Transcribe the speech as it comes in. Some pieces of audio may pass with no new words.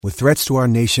With threats to our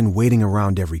nation waiting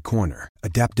around every corner,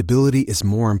 adaptability is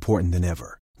more important than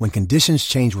ever. When conditions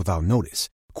change without notice,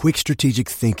 quick strategic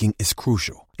thinking is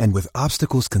crucial. And with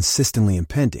obstacles consistently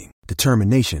impending,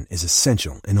 determination is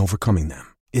essential in overcoming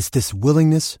them. It's this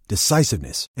willingness,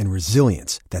 decisiveness, and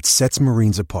resilience that sets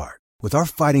Marines apart. With our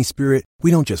fighting spirit, we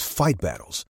don't just fight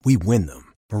battles, we win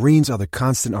them. Marines are the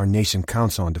constant our nation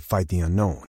counts on to fight the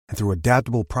unknown. And through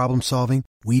adaptable problem solving,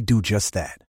 we do just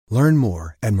that. Learn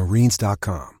more at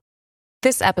marines.com.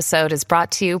 This episode is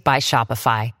brought to you by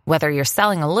Shopify. Whether you're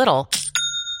selling a little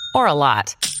or a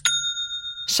lot,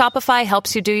 Shopify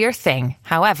helps you do your thing,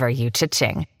 however you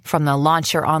cha-ching. From the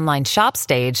launch your online shop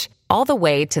stage, all the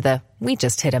way to the we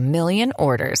just hit 1 million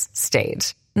orders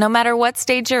stage. No matter what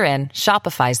stage you're in,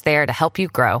 Shopify's there to help you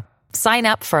grow. Sign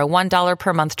up for a $1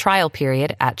 per month trial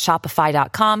period at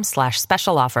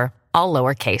shopify.com/special offer, all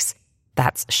lowercase.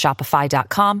 That's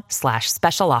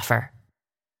shopify.com/special offer.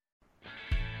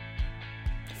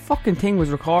 The fucking thing was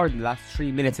recording the last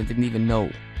 3 minutes and didn't even know.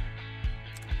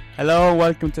 Hello,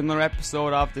 welcome to another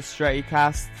episode of the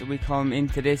Strettycast. We come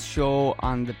into this show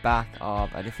on the back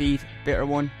of a defeat, bitter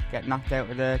one, get knocked out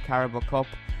of the Carabao Cup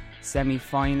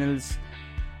semi-finals.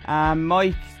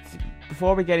 Mike,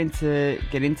 before we get into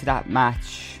that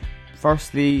match,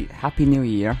 firstly, Happy New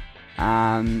Year.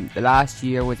 The last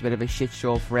year was a bit of a shit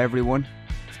show for everyone,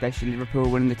 especially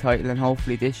Liverpool winning the title, and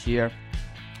hopefully this year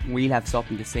we'll have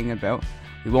something to sing about.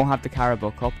 We won't have the Carabao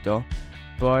Cup though.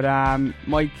 But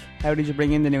Mike, how did you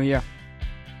bring in the new year?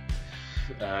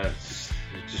 Just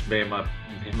me and my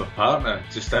partner.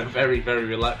 Just had a very, very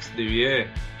relaxed New Year.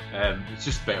 It's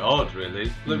just a bit odd,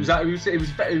 really. It was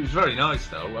very nice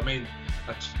though. I mean,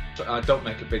 I don't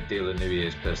make a big deal of New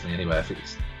Year's personally. Anyway, I think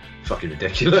it's fucking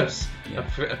ridiculous. Yeah. I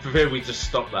prefer we just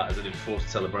stop that as an enforced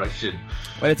celebration.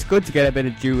 Well, it's good to get a bit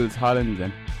of Jules Holland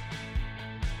then.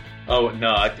 Oh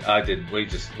no, I didn't. We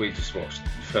just watched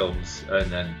films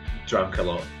and then drank a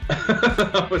lot.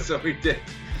 That was what we did.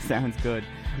 Sounds good.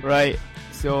 Right,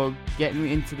 so getting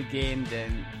into the game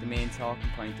then, the main talking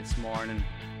point this morning,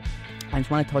 I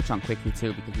just want to touch on quickly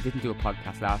too, because we didn't do a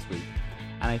podcast last week,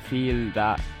 and I feel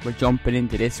that we're jumping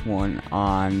into this one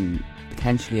on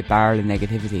potentially a barrel of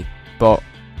negativity, but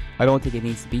I don't think it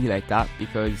needs to be like that,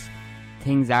 because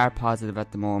things are positive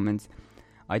at the moment.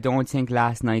 I don't think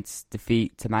last night's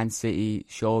defeat to Man City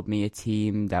showed me a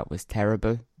team that was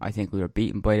terrible. I think we were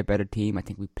beaten by the better team. I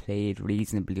think we played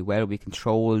reasonably well. We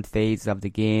controlled phases of the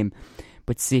game.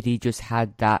 But City just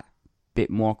had that bit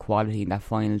more quality in that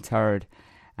final third.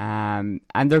 And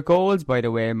their goals, by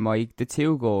the way, Mike, the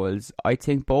 2 goals, I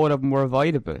think both of them were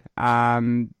avoidable.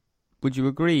 Would you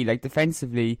agree? Like,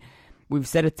 defensively, we've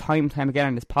said it time and time again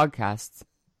on this podcast,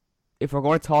 if we're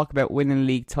going to talk about winning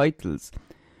league titles,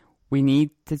 we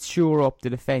need to shore up the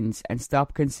defence and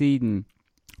stop conceding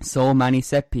so many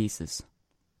set pieces.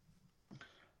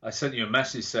 I sent you a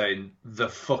message saying, the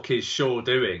fuck is Shaw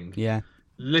doing? Yeah.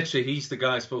 Literally, he's the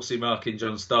guy supposed to be marking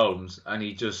John Stones, and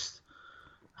he just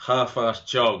half-assed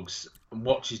jogs and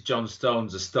watches John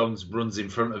Stones as Stones runs in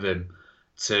front of him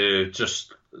to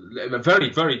just a very,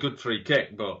 very good free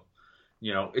kick. But,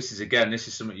 you know, this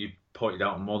is something you pointed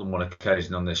out on more than one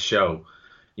occasion on this show.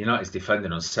 United's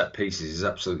defending on set pieces is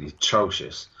absolutely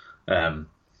atrocious. I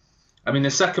mean,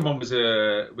 the second one was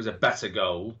a better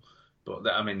goal, but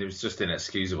it was just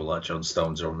inexcusable, like John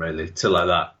Stones run, really,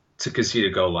 to concede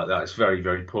a goal like that. It's very,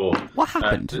 very poor. What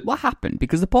happened? What happened?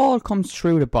 Because the ball comes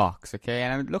through the box, okay?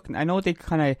 And I'm looking. I know they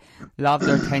kind of a lot of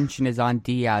their attention is on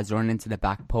Diaz running into the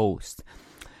back post.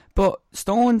 But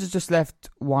Stones is just left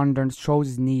wandering, throws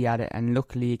his knee at it, and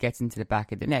luckily it gets into the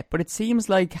back of the net. But it seems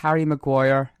like Harry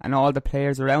Maguire and all the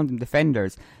players around him,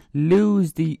 defenders,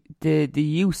 lose the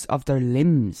use of their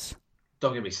limbs.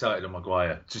 Don't get me started on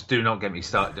Maguire. Just do not get me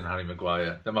started on Harry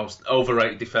Maguire. The most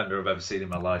overrated defender I've ever seen in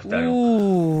my life, Dale.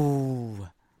 Ooh,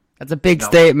 that's a big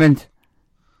statement.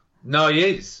 No, he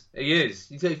is.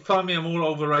 You find me a more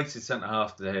overrated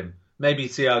centre-half than him. Maybe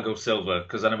Thiago Silva,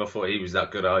 because I never thought he was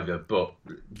that good either. But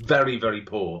very, very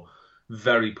poor.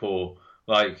 Very poor.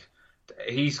 Like,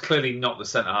 he's clearly not the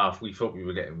centre-half we thought we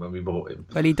were getting when we bought him.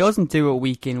 Well, he doesn't do it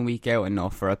week in, week out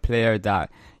enough for a player that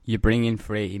you bring in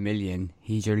for 80 million.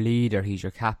 He's your leader. He's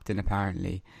your captain,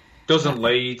 apparently. Doesn't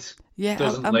lead. Yeah,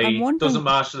 doesn't lead. Doesn't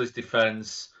marshal his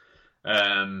defence.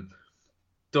 Doesn't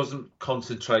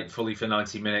concentrate fully for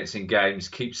 90 minutes in games.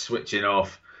 Keeps switching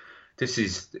off. This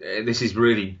is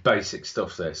really basic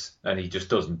stuff, this, and he just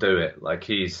doesn't do it. Like,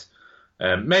 he's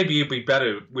maybe he'd be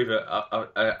better with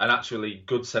an actually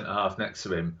good centre half next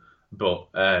to him.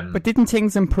 But didn't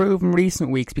things improve in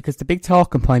recent weeks? Because the big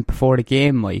talking point before the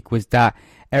game, Mike, was that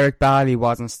Eric Bailly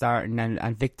wasn't starting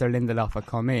and Victor Lindelof had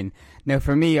come in. Now,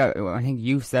 for me, I think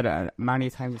you've said it many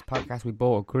times in this podcast, we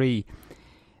both agree,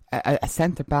 a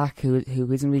centre-back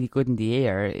who isn't really good in the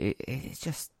air, it's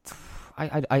just...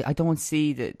 I don't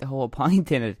see the whole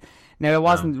point in it. Now, it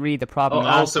wasn't really the problem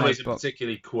last night. Also, isn't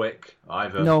particularly quick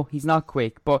either. No, he's not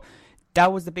quick, but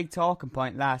that was the big talking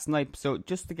point last night. So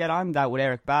just to get on that with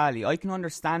Eric Bailly, I can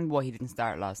understand why he didn't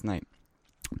start last night.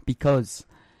 Because,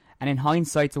 and in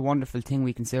hindsight, it's a wonderful thing.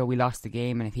 We can say, oh, we lost the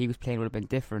game, and if he was playing, it would have been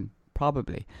different.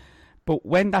 Probably. But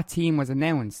when that team was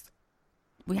announced,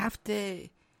 we have to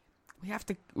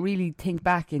really think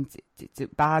back into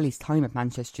Bailey's time at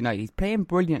Manchester United. He's playing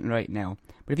brilliant right now.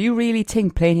 But if you really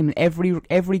think playing him in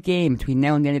every game between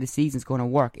now and the end of the season is going to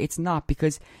work, it's not,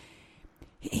 because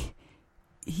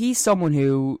he's someone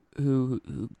who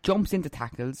jumps into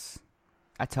tackles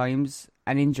at times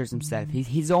and injures himself. He's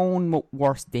his own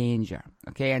worst danger.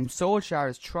 Okay, and Solskjaer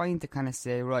is trying to kind of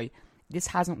say, right, this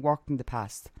hasn't worked in the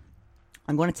past.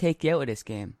 I'm going to take you out of this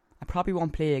game. I probably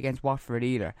won't play against Watford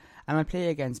either. And I'll play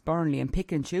against Burnley and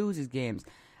pick and choose his games.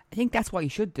 I think that's what you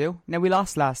should do. Now, we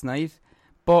lost last night,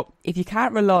 but if you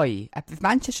can't rely, if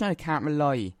Manchester United can't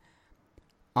rely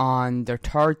on their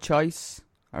third choice,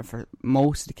 or for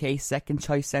most of the case, second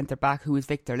choice centre-back, who is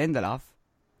Victor Lindelof,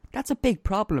 that's a big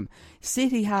problem.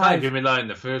 City have... Can't even rely on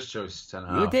the first choice.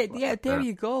 There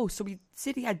you go. So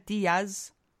City had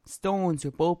Diaz, Stones,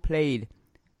 who both played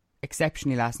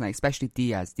exceptionally last night, especially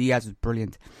Diaz. Diaz was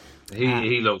brilliant.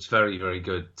 He looks very, very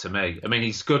good to me. I mean,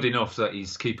 he's good enough that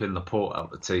he's keeping Laporte out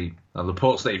of the team. And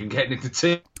Laporte's not even getting into the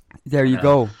team. There you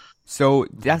go. So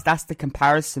that's the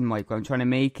comparison, Mike. What I'm trying to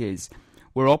make is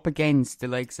we're up against the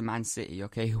likes of Man City,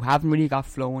 okay, who haven't really got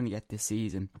flowing yet this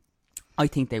season. I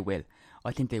think they will.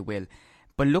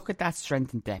 But look at that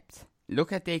strength and depth.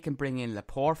 Look at they can bring in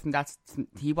Laporte from that.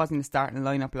 He wasn't in the starting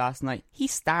lineup last night. He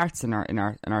starts in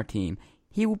our team.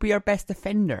 He will be our best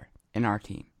defender in our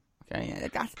team. Okay,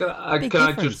 can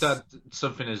I just add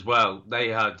something as well? They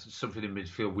had something in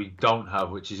midfield we don't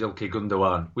have, which is Ilkay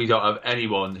Gundogan. We don't have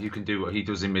anyone who can do what he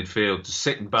does in midfield, just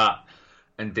sitting back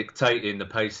and dictating the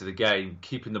pace of the game,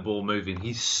 keeping the ball moving.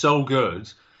 He's so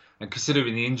good, and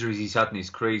considering the injuries he's had in his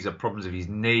career, he's had problems with his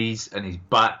knees and his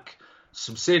back,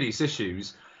 some serious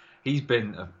issues. He's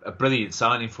been a brilliant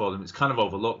signing for them. It's kind of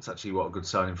overlooked, actually, what a good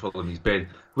signing for them he's been.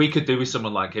 We could do with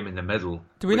someone like him in the middle.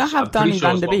 Do we not have Donny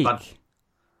van de Beek?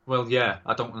 Well, yeah,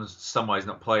 I don't understand why he's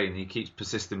not playing. He keeps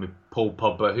persisting with Paul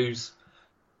Pogba, who's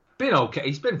been okay.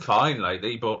 He's been fine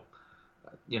lately, but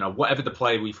you know, whatever the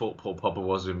player we thought Paul Pogba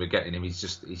was when we're getting him, he's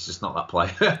just not that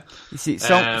player. You see,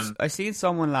 I seen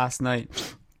someone last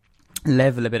night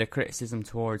level a bit of criticism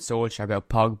towards Solskjaer about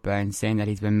Pogba and saying that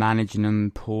he's been managing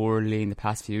him poorly in the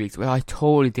past few weeks. Well, I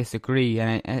totally disagree,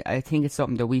 and I think it's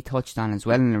something that we touched on as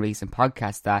well in a recent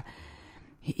podcast, that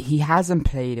he hasn't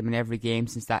played him in every game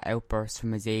since that outburst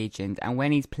from his agent, and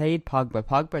when he's played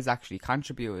Pogba has actually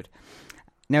contributed.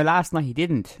 Now, last night he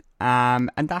didn't, and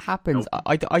that happens.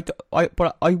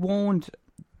 But I won't.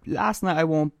 Last night I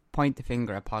won't point the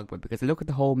finger at Pogba, because I look at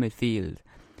the whole midfield,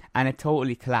 and it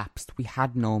totally collapsed. We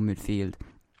had no midfield.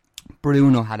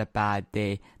 Bruno had a bad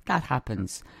day. That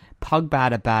happens. Pogba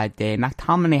had a bad day.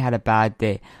 McTominay had a bad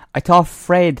day. I thought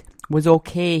Fred was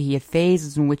okay. He had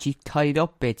phases in which he tied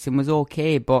up bits and was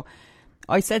okay. But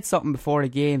I said something before the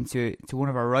game to one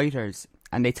of our writers,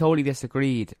 and they totally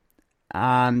disagreed.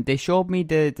 They showed me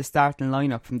the starting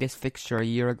lineup from this fixture a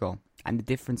year ago and the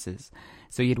differences.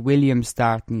 So you had Williams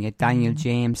starting, you had Daniel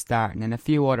James starting, and a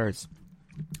few others.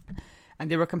 And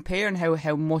they were comparing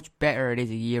how much better it is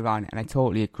a year on, and I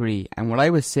totally agree. And what I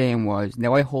was saying was,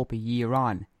 now I hope a year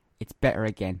on, it's better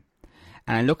again.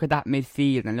 And I look at that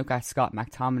midfield, and I look at Scott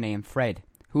McTominay and Fred,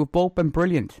 who have both been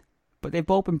brilliant. But they've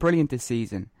both been brilliant this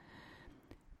season.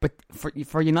 But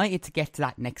for United to get to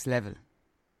that next level,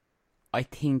 I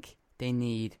think they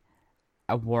need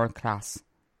a world-class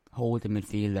holding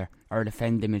midfielder or a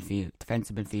defensive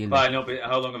midfielder. But I know, but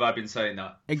how long have I been saying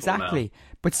that? Exactly.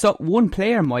 But so one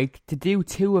player, Mike, to do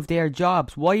two of their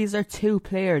jobs. Why is there two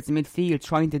players in midfield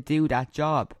trying to do that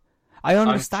job? I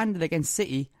understand it against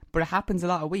City, but it happens a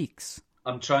lot of weeks.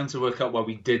 I'm trying to work out why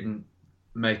we didn't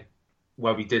make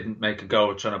a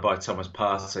go of trying to buy Thomas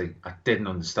Partey. I didn't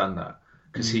understand that,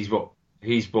 because he's what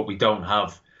we don't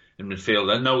have in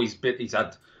midfield. I know he's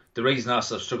had. The reason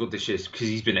Arsenal struggled this year is because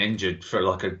he's been injured for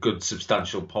like a good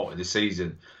substantial part of the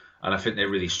season, and I think they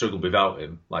really struggled without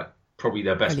him. Like probably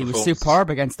their best. Well, he was superb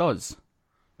against us.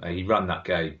 He ran that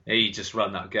game. He just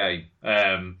ran that game.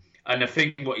 And I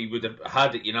think what he would have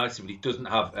had at United, but he doesn't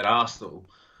have at Arsenal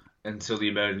until the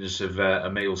emergence of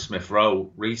Emile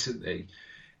Smith-Rowe recently,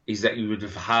 is that he would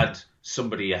have had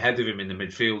somebody ahead of him in the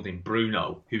midfield in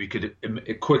Bruno, who he could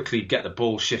quickly get the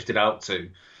ball shifted out to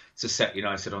set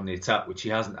United on the attack, which he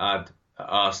hasn't had at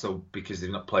Arsenal because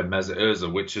they've not played Mesut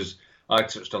Ozil, which is, I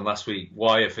touched on last week,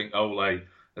 why I think Ole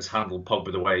has handled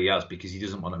Pogba the way he has, because he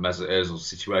doesn't want a Mesut Ozil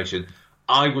situation.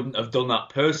 I wouldn't have done that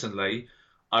personally.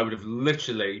 I would have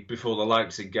literally, before the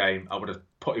Leipzig game, I would have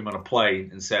put him on a plane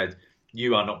and said,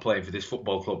 you are not playing for this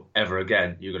football club ever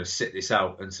again. You're going to sit this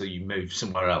out until you move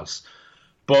somewhere else.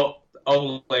 But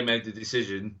Ole made the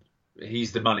decision.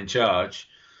 He's the man in charge.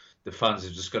 The fans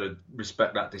have just got to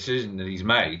respect that decision that he's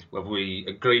made, whether we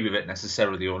agree with it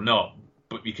necessarily or not.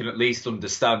 But you can at least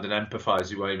understand and empathise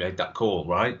with why he made that call,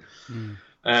 right?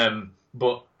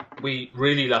 But we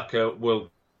really lack a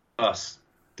world-class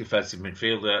defensive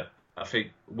midfielder. I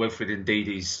think Wilfred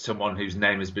Ndidi's someone whose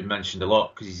name has been mentioned a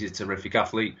lot because he's a terrific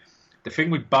athlete. The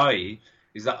thing with Bailly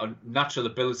is that on natural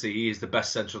ability, he is the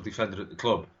best central defender at the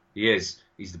club. He is.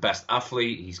 He's the best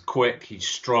athlete. He's quick. He's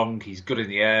strong. He's good in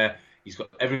the air. He's got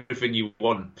everything you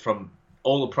want from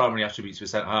all the primary attributes of a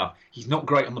centre-half. He's not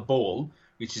great on the ball,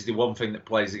 which is the one thing that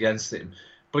plays against him.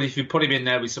 But if you put him in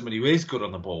there with somebody who is good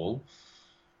on the ball,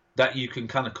 that you can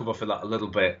kind of cover for that a little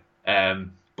bit.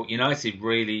 But United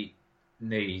really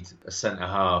need a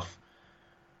centre-half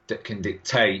that can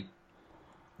dictate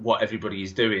what everybody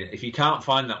is doing. If you can't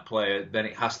find that player, then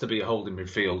it has to be a holding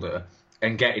midfielder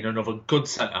and getting another good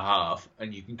centre-half,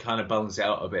 and you can kind of balance it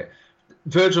out a bit.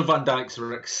 Virgil van Dijk's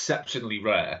are exceptionally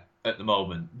rare at the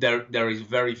moment. There is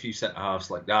very few centre-halves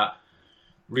like that.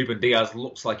 Ruben Diaz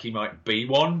looks like he might be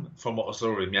one from what I saw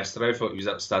of him yesterday. I thought he was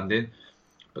outstanding.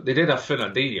 But they did have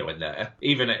Fernandinho in there.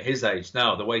 Even at his age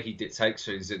now, the way he takes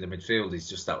things in the midfield is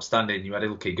just outstanding. You had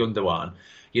Ilkay Gundogan.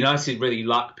 United really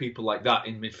lack people like that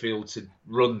in midfield to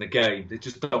run the game. They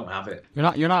just don't have it.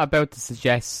 You're not about to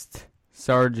suggest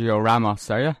Sergio Ramos,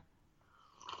 are you?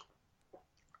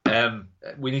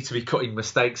 We need to be cutting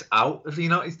mistakes out of the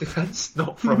United's defence,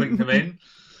 not throwing them in.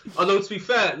 Although, to be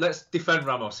fair, let's defend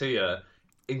Ramos here.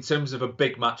 In terms of a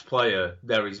big match player,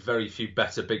 there is very few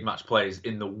better big match players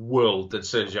in the world than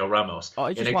Sergio Ramos.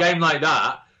 In a game like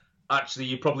that, actually,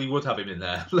 you probably would have him in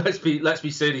there. Let's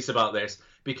be serious about this,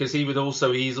 because he's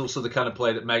also the kind of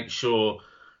player that makes sure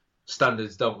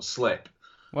standards don't slip.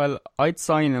 Well, I'd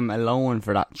sign him alone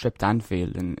for that trip to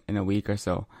Anfield in a week or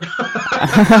so.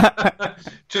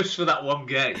 Just for that one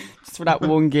game. Just for that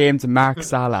one game to Mark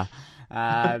Salah.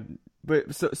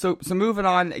 But so moving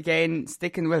on again,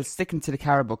 sticking to the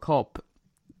Carabao Cup.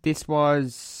 This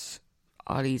was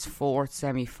Ollie's fourth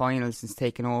semi-final since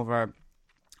taking over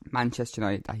Manchester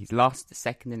United. He's lost the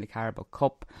second in the Carabao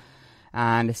Cup,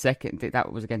 and the second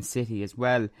that was against City as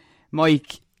well.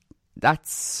 Mike,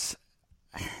 that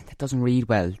doesn't read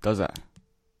well, does it?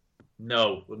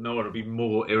 No one would be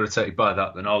more irritated by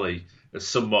that than Ollie, as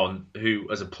someone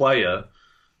who, as a player,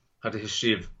 had a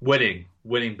history of winning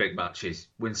big matches,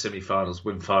 win semi-finals,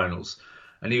 win finals,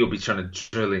 and he will be trying to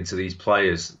drill into these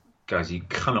players. Guys, you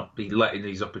cannot be letting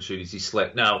these opportunities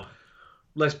slip. Now,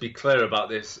 let's be clear about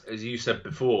this. As you said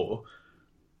before,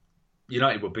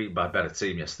 United were beaten by a better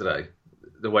team yesterday.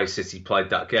 The way City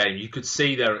played that game, you could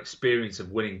see their experience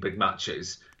of winning big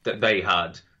matches that they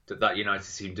had, that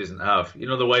United team doesn't have. You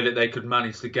know, the way that they could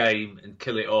manage the game and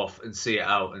kill it off and see it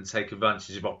out and take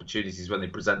advantage of opportunities when they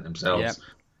present themselves.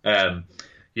 Yep.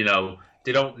 You know,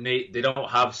 they don't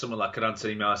have someone like an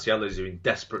Anthony Martial who's in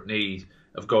desperate need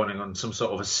of going on some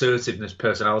sort of assertiveness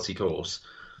personality course.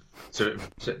 So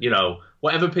you know,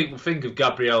 whatever people think of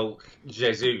Gabriel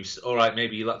Jesus, all right,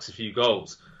 maybe he lacks a few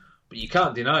goals, but you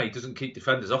can't deny he doesn't keep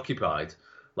defenders occupied.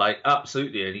 Like,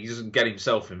 absolutely, and he doesn't get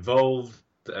himself involved,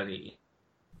 and he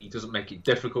doesn't make it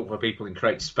difficult for people and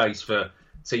create space for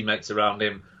teammates around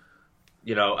him.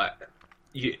 You know,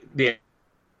 the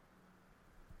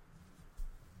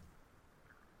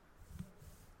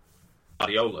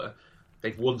Guardiola,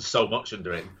 they've won so much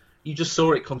under him. You just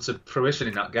saw it come to fruition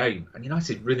in that game, and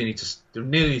United really need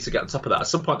to get on top of that. At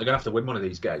some point, they're going to have to win one of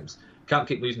these games. Can't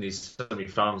keep losing these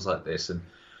semi-finals like this, and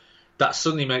that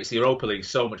suddenly makes the Europa League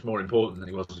so much more important than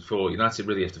it was before. United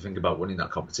really have to think about winning that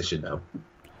competition now.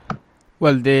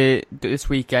 Well, this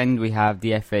weekend we have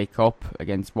the FA Cup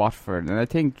against Watford, and I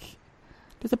think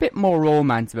there's a bit more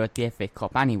romance about the FA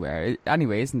Cup anyway,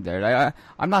 isn't there?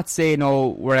 I'm not saying,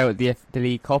 we're out of the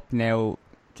League Cup now,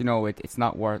 you know, it's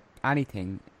not worth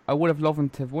anything. I would have loved him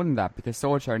to have won that, because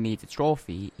Solskjaer needs a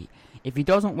trophy. If he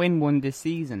doesn't win one this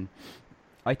season,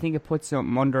 I think it puts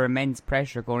him under immense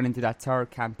pressure going into that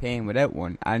third campaign without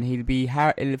one, and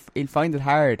he'll find it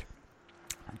hard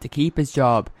to keep his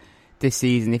job this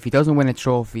season if he doesn't win a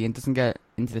trophy and doesn't get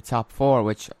into the top four,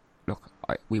 which, look,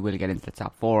 we will get into the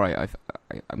top four.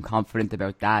 I'm confident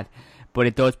about that. but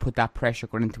it does put that pressure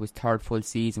going into his third full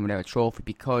season without a trophy,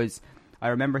 because I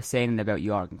remember saying it about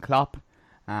Jurgen Klopp.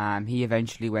 He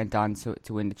eventually went on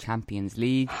to win the Champions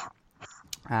League.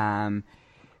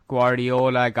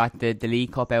 Guardiola got the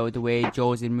League Cup out of the way.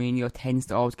 Jose Mourinho tends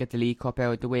to always get the League Cup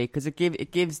out of the way because it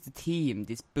gives the team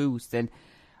this boost. And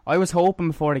I was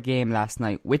hoping before the game last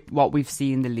night, with what we've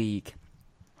seen in the league,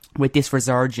 with this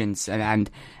resurgence and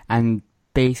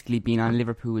basically being on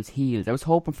Liverpool's heels, I was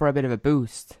hoping for a bit of a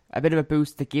boost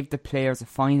to give the players a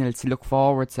final to look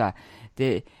forward to.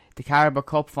 The Carabao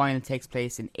Cup final takes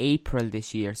place in April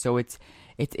this year, so it's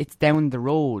down the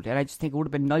road, and I just think it would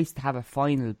have been nice to have a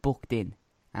final booked in.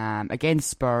 Against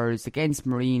Spurs, against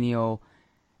Mourinho,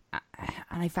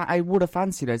 and I would have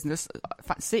fancied us. And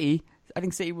City, I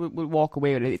think City will walk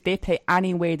away with it. If they play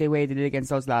any way they did it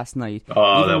against us last night,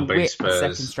 they'll beat Spurs.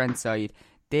 Second strength side,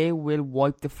 they will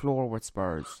wipe the floor with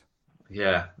Spurs.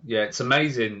 Yeah, it's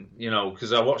amazing,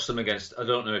 because I watched them against. I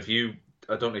don't know if you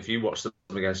watched them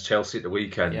against Chelsea at the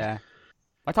weekend. Yeah,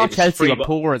 I thought Chelsea were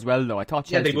poor as well, though. I thought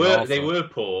Chelsea they were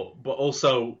poor, but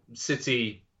also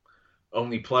City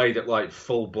only played at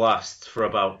full blast for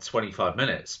about 25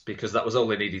 minutes because that was all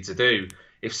they needed to do.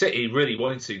 If City really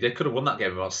wanted to, they could have won that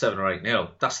game about 7 or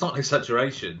 8-0. That's not an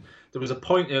exaggeration. There was a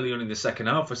point early on in the second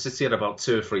half where City had about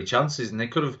 2 or 3 chances and they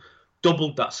could have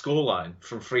doubled that scoreline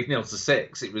from 3-0 to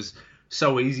 6. It was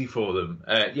so easy for them.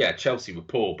 Chelsea were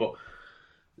poor, but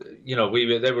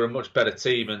they were a much better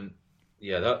team, and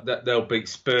they'll beat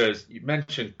Spurs. You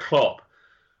mentioned Klopp.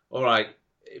 All right,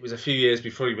 it was a few years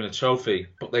before he won a trophy,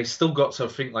 but they still got to, I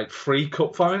think, 3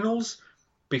 cup finals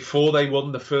before they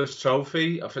won the first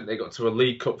trophy. I think they got to a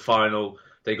League Cup final,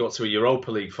 they got to a Europa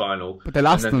League final, but they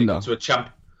lost and then them, they got to a champ.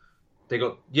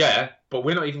 But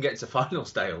we're not even getting to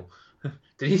finals, Dale.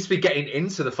 They need to be getting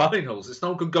into the finals. It's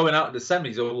no good going out in the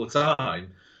semis all the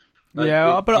time.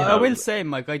 I will say,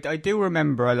 Mike, I do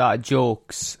remember a lot of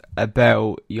jokes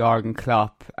about Jurgen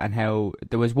Klopp and how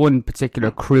there was one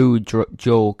particular crude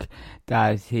joke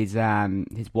that his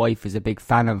wife is a big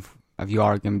fan of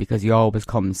Jurgen because he always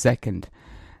comes second.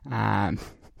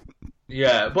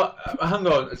 Yeah, but hang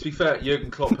on. To be fair, Jurgen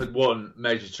Klopp had won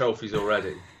major trophies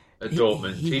already at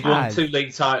Dortmund. He'd won 2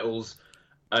 league titles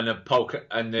and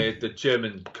the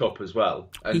German Cup as well.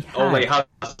 And all they had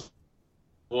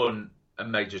won a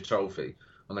major trophy,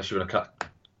 unless you want to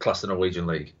class the Norwegian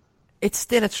league. It's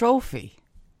still a trophy.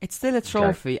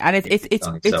 Okay. And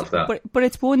but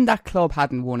it's one that club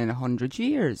hadn't won in 100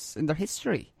 years in their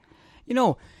history.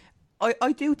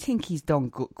 I do think he's done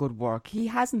good work. He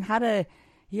hasn't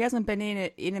been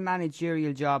in a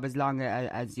managerial job as long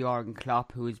as Jurgen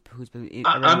Klopp, who's been.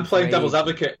 I'm playing devil's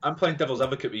advocate. I'm playing devil's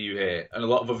advocate with you here, and a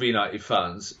lot of other United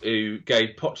fans who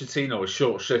gave Pochettino a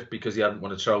short shift because he hadn't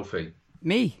won a trophy.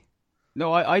 Me.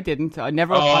 No, I didn't. I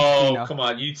never. Oh, come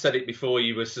on! You'd said it before.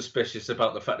 You were suspicious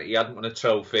about the fact that he hadn't won a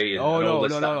trophy. And, no.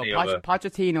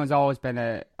 Pochettino has always been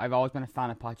I've always been a fan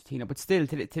of Pochettino, but still,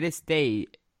 to this day,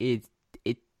 it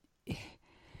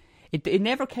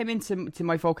never came into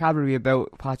my vocabulary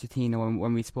about Pochettino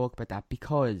when we spoke about that,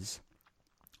 because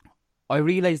I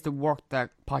realised the work that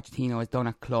Pochettino has done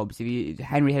at clubs.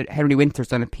 Henry Winter's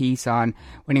done a piece on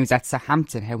when he was at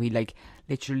Southampton, how he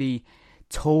literally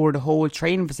tore the whole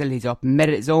training facilities up, made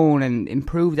it his own, and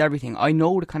improved everything. I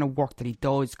know the kind of work that he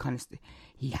does.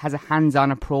 He has a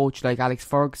hands-on approach like Alex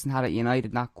Ferguson had at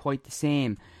United, not quite the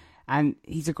same. And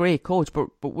he's a great coach, but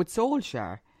with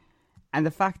Solskjaer, and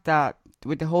the fact that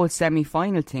with the whole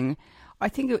semi-final thing, I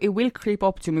think it will creep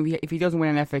up to him if he doesn't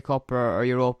win an FA Cup or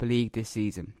Europa League this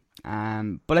season.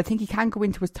 But I think he can't go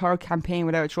into his third campaign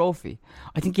without a trophy.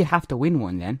 I think he'll have to win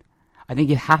one then. I think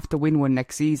he'll have to win one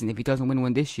next season if he doesn't win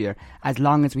one this year, as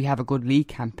long as we have a good league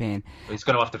campaign. He's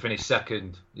going to have to finish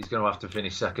second. He's going to have to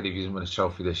finish second if he doesn't win a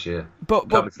trophy this year. But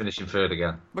can't be finishing third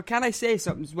again. But can I say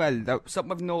something as well?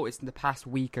 Something I've noticed in the past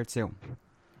week or two.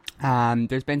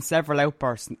 There's been several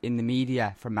outbursts in the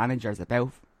media from managers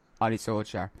about Ole Gunnar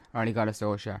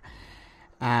Solskjaer.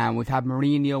 We've had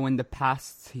Mourinho in the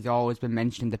past. He's always been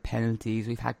mentioning the penalties.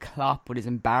 We've had Klopp with his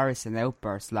embarrassing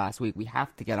outburst last week. We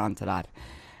have to get onto that.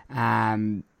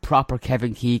 Proper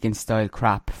Kevin Keegan style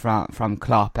crap from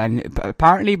Klopp. And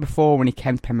apparently before, when he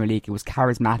came to Premier League, it was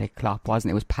charismatic Klopp, wasn't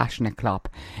it? It was passionate Klopp.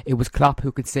 It was Klopp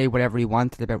who could say whatever he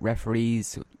wanted about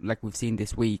referees, like we've seen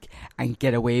this week, and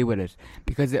get away with it.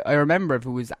 Because I remember if it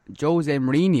was Jose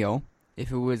Mourinho,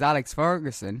 if it was Alex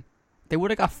Ferguson, they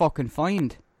would have got fucking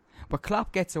fined. But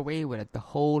Klopp gets away with it the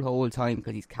whole time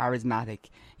because he's charismatic.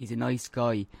 He's a nice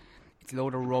guy. It's a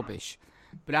load of rubbish.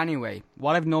 But anyway,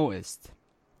 what I've noticed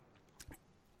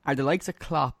are the likes of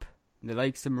Klopp and the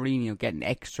likes of Mourinho getting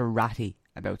extra ratty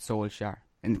about Solskjaer.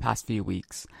 in the past few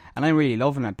weeks. And I'm really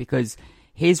loving it because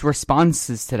his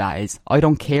responses to that is, I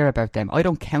don't care about them. I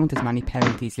don't count as many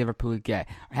penalties Liverpool get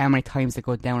or how many times they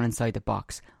go down inside the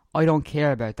box. I don't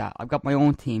care about that. I've got my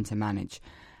own team to manage.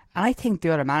 And I think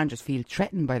the other managers feel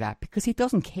threatened by that because he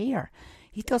doesn't care.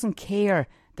 He doesn't care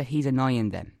that he's annoying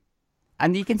them.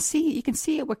 And you can see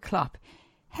it with Klopp.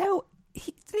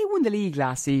 They won the league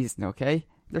last season, okay?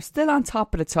 They're still on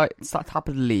top of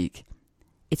the league.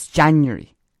 It's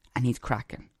January and he's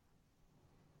cracking.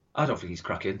 I don't think he's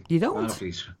cracking. You don't? I don't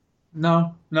think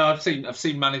No. I've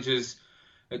seen managers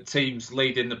at teams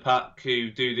leading the pack who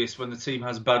do this when the team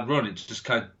has a bad run. It just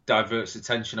kind of diverts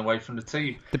attention away from the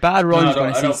team. The bad run's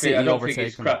going to see City overtake. I don't think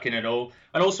he's them. cracking at all.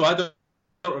 And also, I don't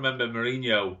remember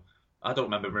Mourinho. I don't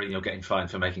remember Mourinho getting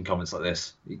fined for making comments like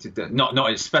this. He did that. Not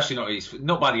by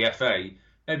the FA.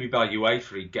 Maybe by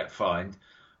UEFA he'd get fined.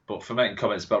 But for making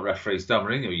comments about referees,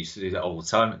 Mourinho used to do that all the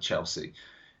time at Chelsea.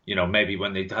 You know, maybe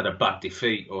when they'd had a bad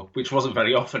defeat, which wasn't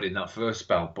very often in that first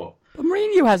spell. But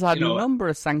Mourinho has had a number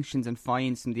of sanctions and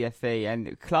fines from the FA,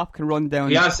 and Klopp can run down.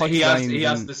 He has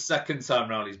the second time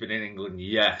round he's been in England.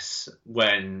 Yes,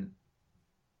 when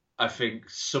I think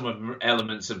some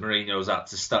elements of Mourinho's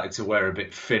act has started to wear a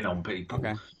bit thin on people,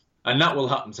 and that will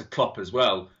happen to Klopp as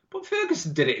well. But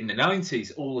Ferguson did it in the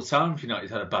 90s all the time if United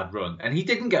had a bad run, and he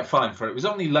didn't get fined for it. It was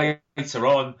only later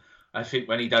on, I think,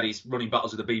 when he'd had his running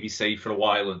battles with the BBC for a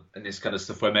while and this kind of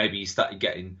stuff, where maybe he started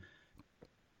getting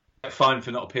fined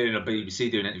for not appearing on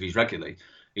BBC doing interviews regularly.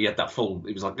 He had that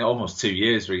it was like almost 2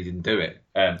 years where he didn't do it.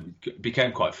 It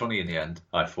became quite funny in the end,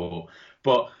 I thought.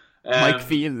 But Mike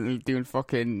Phelan doing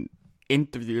fucking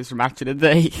interviews from Match of the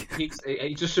Day.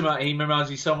 he reminds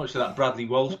me so much of that Bradley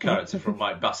Walsh character from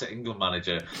Mike Bassett, England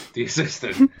manager, the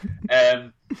assistant.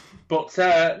 But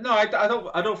no,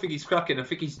 I don't think he's cracking. I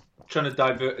think he's trying to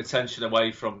divert attention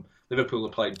away from Liverpool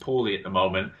are playing poorly at the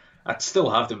moment. I'd still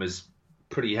have them as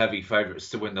pretty heavy favourites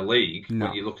to win the league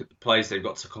when you look at the players they've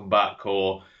got to come back.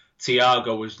 Or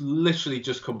Thiago has literally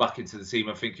just come back into the team.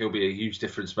 I think he'll be a huge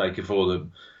difference maker for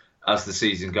them as the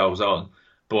season goes on.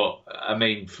 But I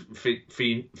mean, for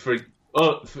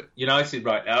United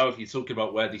right now, if you're talking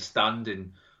about where they stand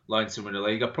in line to win the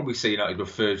league, I'd probably say United were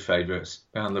third favourites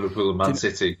behind Liverpool and Man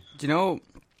City. Do you know,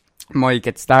 Mike,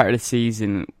 at the start of the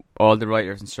season, all the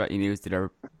writers in Stretty News did a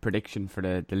prediction for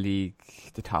the league,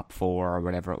 the top four or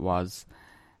whatever it was.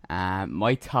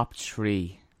 My top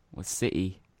three was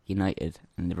City, United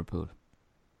and Liverpool.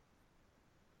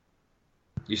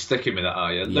 You're sticking with that,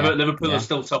 are you? Yeah, Liverpool are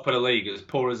still top of the league. As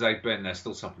poor as they've been, they're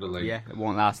still top of the league. Yeah, it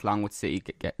won't last long with City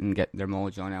getting their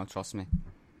mojo now, trust me.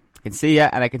 I can see it,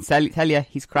 and I can tell you,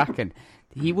 he's cracking.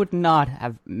 He would not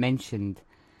have mentioned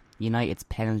United's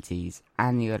penalties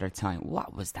any other time.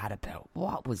 What was that about?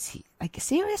 What was he... Like,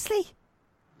 seriously?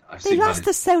 They lost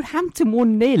to Southampton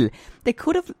 1-0. They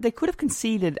could have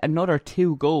conceded another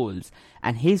 2 goals,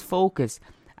 and his focus,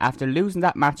 after losing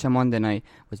that match on Monday night,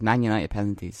 was Man United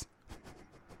penalties.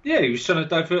 Yeah, he was trying to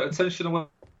divert attention away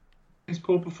from his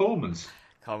poor performance.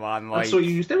 Come on, Mike. That's what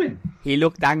he was doing. He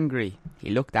looked angry.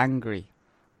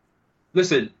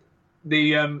 Listen,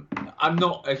 I'm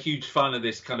not a huge fan of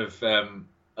this kind of...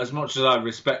 as much as I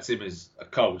respect him as a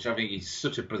coach, I think he's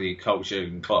such a brilliant coach,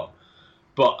 Jurgen Klopp.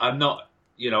 But I'm not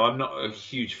a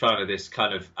huge fan of this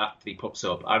kind of act he puts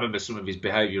up. I remember some of his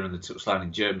behaviour on the touchline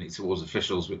in Germany towards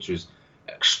officials, which was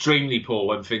extremely poor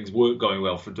when things weren't going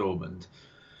well for Dortmund.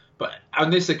 But on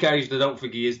this occasion, I don't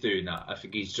think he is doing that. I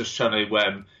think he's just trying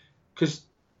to... Because,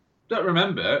 don't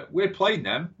remember, we're playing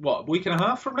them, a week and a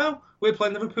half from now? We're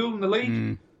playing Liverpool in the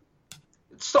league.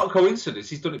 It's not a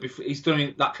coincidence. He's done it before. He's done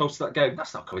it that close to that game.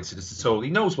 That's not a coincidence at all. He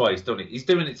knows why he's done it. He's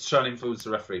doing it to try and influence the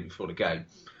referee before the game.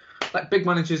 Like big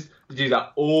managers, they do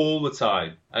that all the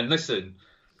time. And listen,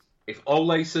 if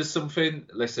Ole says something,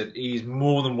 he's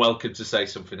more than welcome to say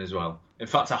something as well. In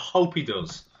fact, I hope he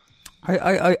does.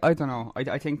 I don't know.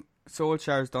 I think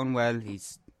Solskjaer's done well. He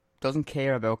doesn't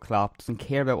care about Klopp, doesn't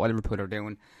care about what Liverpool are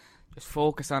doing. Just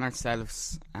focus on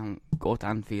ourselves and go to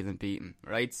Anfield and beat them,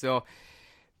 right? So,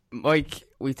 Mike,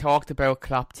 we talked about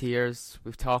Klopp tears.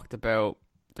 We've talked about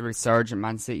the resurgent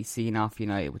Man City seeing off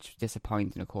United, which was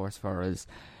disappointing, of course, for us.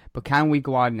 But can we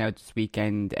go on now this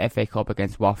weekend, FA Cup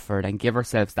against Watford, and give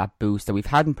ourselves that boost that we've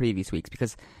had in previous weeks?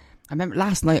 Because I remember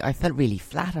last night I felt really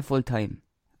flat at full time.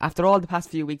 After all the past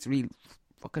few weeks, really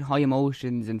fucking high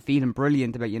emotions and feeling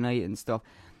brilliant about United and stuff,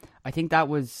 I think I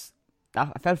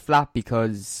felt flat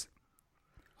because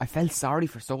I felt sorry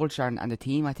for Solskjaer and the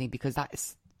team, I think, because that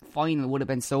final would have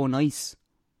been so nice.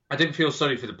 I didn't feel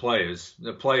sorry for the players.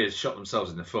 The players shot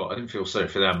themselves in the foot. I didn't feel sorry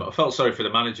for them, but I felt sorry for the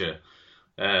manager.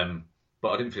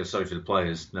 But I didn't feel sorry for the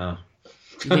players, no.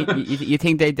 You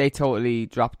think they totally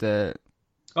dropped the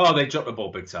Oh, they dropped the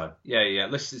ball big time. Yeah.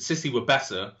 Listen, City were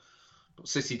better, but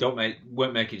City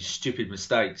weren't making stupid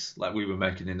mistakes like we were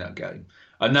making in that game.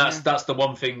 And that's the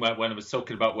one thing where, when I was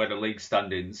talking about where the league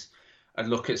standings, I'd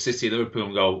look at City and Liverpool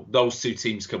and go, those two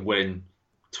teams can win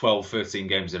 12, 13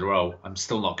 games in a row. I'm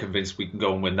still not convinced we can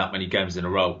go and win that many games in a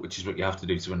row, which is what you have to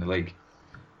do to win the league.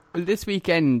 Well, this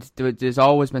weekend, there's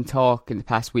always been talk in the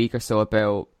past week or so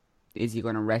about, is he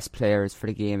going to rest players for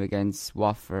the game against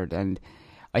Watford? And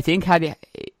I think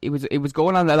it was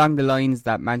going on along the lines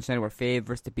that Manchester United were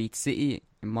favourites to beat City.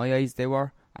 In my eyes, they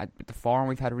were. At the form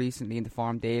we've had recently, in the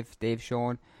form they've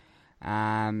shown.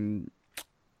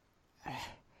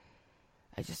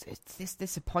 It's just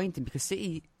disappointing because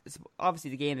City,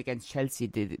 obviously the game against Chelsea,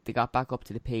 they got back up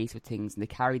to the pace with things and they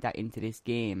carried that into this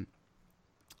game.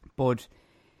 But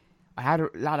I had a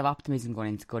lot of optimism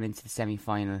going into the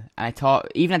semi-final, and I thought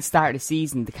even at the start of the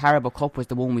season, the Carabao Cup was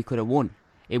the one we could have won.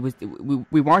 It was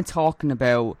we weren't talking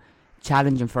about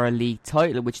challenging for a league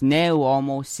title, which now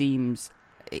almost seems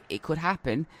it could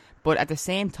happen. But at the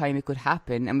same time, it could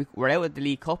happen, and we're out of the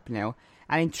League Cup now,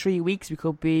 and in 3 weeks we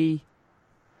could be,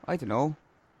 I don't know,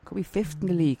 could be fifth in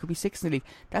the league, could be sixth in the league.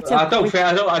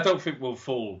 I don't think we'll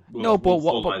fall.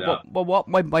 But what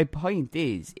my point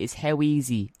is how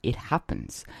easy it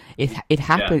happens. It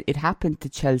happened to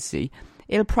Chelsea.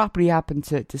 It'll probably happen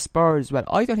to Spurs as well.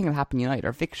 I don't think it'll happen to United.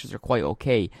 Our fixtures are quite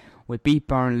okay. We'll beat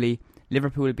Burnley.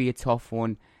 Liverpool will be a tough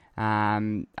one.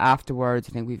 Afterwards,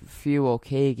 I think we've a few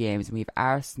okay games, and we have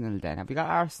Arsenal then. Have we got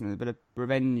Arsenal? A bit of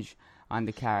revenge on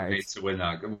the cards. We need to win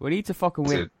that. We need to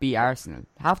fucking beat Arsenal.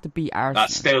 Have to beat Arsenal.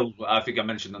 That's still, I think I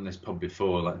mentioned on this pub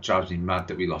before, like, drives me mad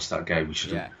that we lost that game.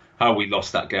 How we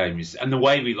lost that game and the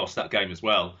way we lost that game as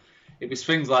well. It was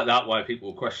things like that why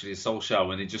people were questioning Solskjaer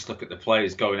when they just look at the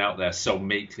players going out there so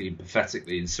meekly and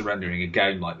pathetically and surrendering a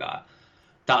game like that.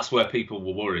 That's where people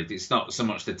were worried. It's not so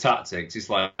much the tactics. It's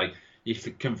like you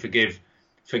can forgive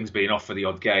things being off for the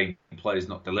odd game, players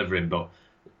not delivering, but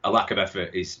a lack of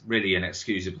effort is really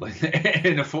inexcusable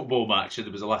in a football match, and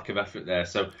there was a lack of effort there.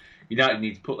 So United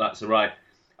need to put that to right.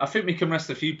 I think we can rest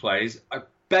a few players. I'm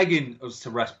begging us to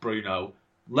rest Bruno.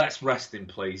 Let's rest him,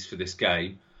 please, for this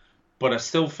game. But I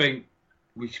still think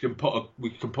we can put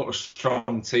a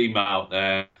strong team out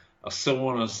there. I still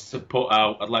want us to put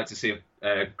out. I'd like to see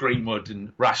Greenwood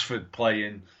and Rashford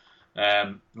playing.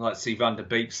 I'd like to see Van der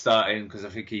Beek starting because I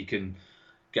think he can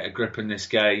get a grip in this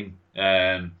game.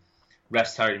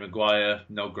 Rest Harry Maguire.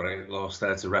 No great loss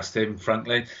there to rest him,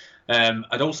 frankly.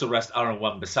 I'd also rest Aaron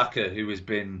Wan-Bissaka, who has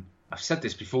been, I've said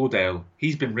this before, Dale,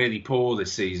 he's been really poor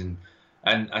this season.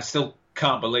 And I still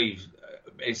can't believe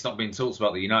it's not being talked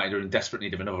about that United are in desperate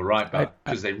need of another right back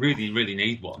because they really, really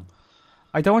need one.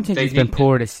 I don't think he's been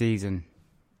poor this season.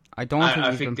 I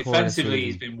think defensively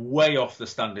he's been way off the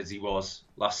standards he was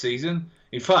last season.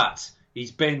 In fact,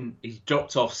 he's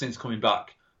dropped off since coming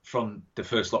back from the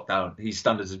first lockdown. His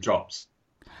standards have dropped.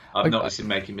 I've noticed him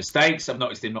making mistakes. I've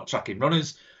noticed him not tracking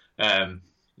runners.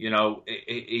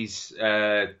 He's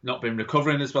not been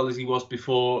recovering as well as he was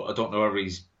before. I don't know whether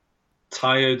he's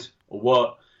tired or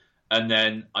what. And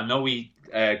then I know he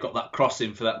got that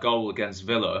crossing for that goal against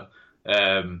Villa,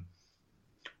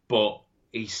 but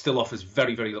he still offers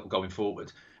very, very little going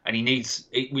forward. And we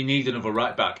need another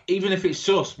right back. Even if it's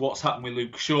just what's happened with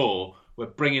Luke Shaw, we're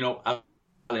bringing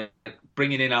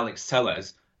in Alex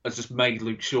Telles has just made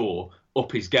Luke Shaw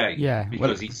up his game. Yeah,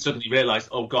 because he suddenly realised,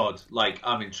 oh God, like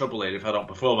I'm in trouble here. If I don't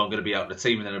perform, I'm going to be out of the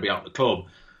team and then I'll be out of the club.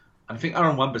 And I think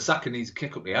Aaron Wan-Bissaka needs a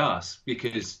kick up the arse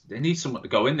because they need someone to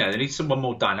go in there. They need someone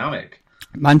more dynamic.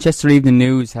 Manchester Evening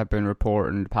News have been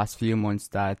reporting in the past few months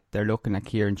that they're looking at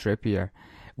Kieran Trippier.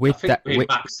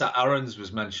 Max Aarons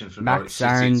was mentioned from Max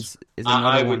Aarons is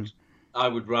another one. I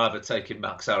would rather take in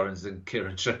Max Aarons than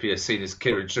Kieran Trippier, seeing as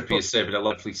Kieran Trippier is serving a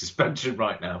likely suspension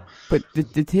right now. But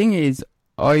the thing is,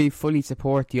 I fully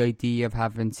support the idea of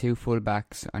having two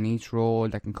fullbacks on each role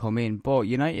that can come in. But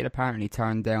United apparently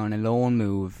turned down a loan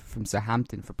move from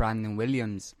Southampton for Brandon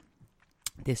Williams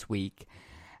this week,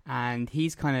 and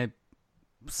he's kind of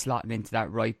slotting into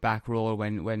that right back role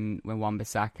when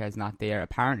Wan-Bissaka is not there.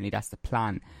 Apparently that's the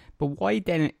plan. But why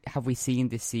then have we seen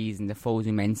this season the Fosu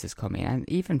Mensahs come in and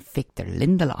even Victor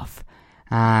Lindelof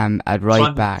at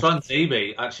right back? Trent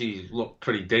Ebe actually looked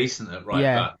pretty decent at right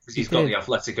back because he's got the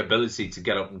athletic ability to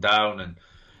get up and down and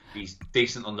he's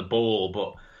decent on the ball.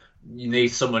 But you need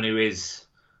someone who is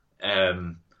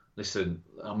listen,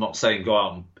 I'm not saying go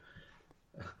out and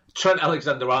Trent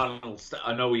Alexander-Arnold,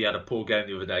 I know he had a poor game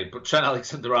the other day, but Trent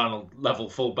Alexander-Arnold level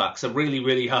fullbacks are really,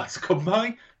 really hard to come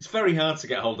by. It's very hard to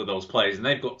get hold of those players, and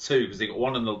they've got two because they've got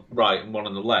one on the right and one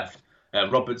on the left.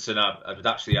 Robertson, I would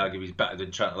actually argue he's better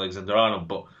than Trent Alexander-Arnold,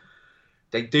 but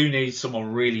they do need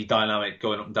someone really dynamic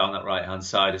going up and down that right hand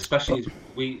side, especially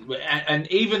and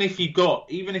even if you got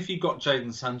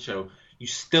Jadon Sancho, you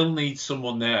still need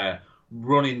someone there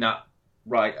running that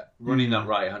right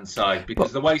hand side,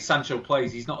 because the way Sancho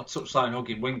plays, he's not a touchline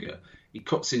hugging winger. He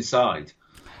cuts inside.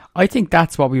 I think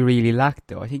that's what we really lacked,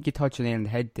 though. I think you touched on it on the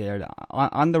head there.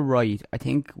 On the right, I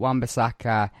think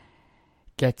Wan-Bissaka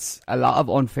gets a lot of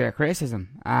unfair criticism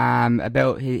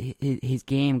about his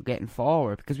game getting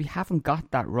forward, because we haven't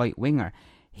got that right winger.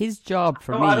 His job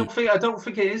for me... I don't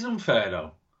think it is unfair,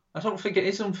 though. I don't think it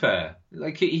is unfair.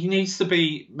 Like, he needs to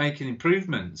be making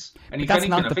improvements. And that's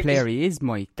not the player he is,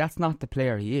 Mike. That's not the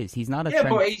player he is. He's not a... Yeah,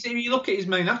 but if you look at his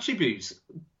main attributes,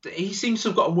 he seems to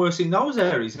have gotten worse in those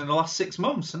areas in the last 6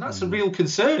 months, and that's a real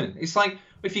concern. It's like,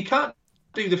 if you can't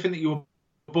do the thing that you were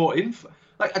bought in for...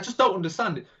 Like, I just don't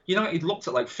understand it. United looked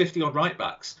at like 50-odd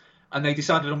right-backs, and they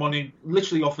decided on one who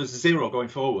literally offers 0 going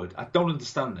forward. I don't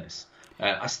understand this.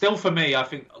 I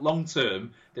think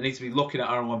long-term, they need to be looking at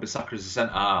Aaron Wan-Bissaka as a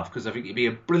centre-half, because I think he'd be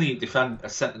a brilliant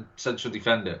central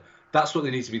defender. That's what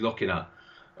they need to be looking at.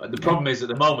 The problem is, at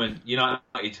the moment,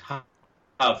 United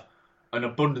have an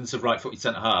abundance of right-footed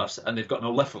centre-halves, and they've got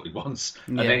no left-footed ones,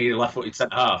 and they need a left-footed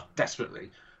centre-half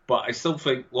desperately. But I still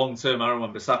think long-term, Aaron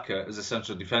Wan-Bissaka as a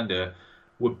central defender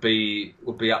would be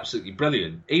absolutely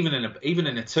brilliant. Even in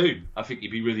a 2, I think he'd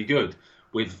be really good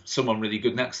with someone really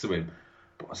good next to him.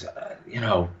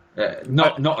 But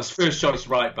not as first choice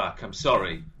right back. I'm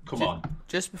sorry. Come on.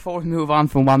 Just before we move on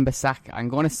from Wan-Bissaka, I'm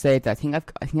going to say that I think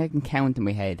I can count in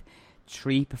my head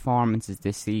 3 performances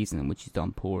this season in which he's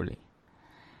done poorly.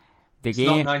 It's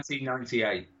not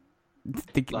 1998.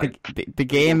 The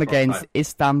game against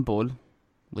Istanbul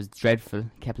was dreadful.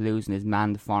 He kept losing his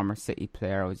man, the former City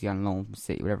player. I was on loan from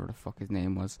City, whatever the fuck his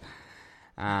name was.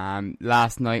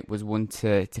 Last night was one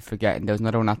to forget, and there was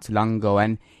another one not too long ago.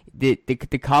 And the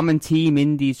common theme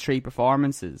in these 3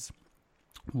 performances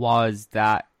was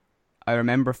that I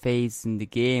remember phases in the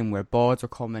game where balls were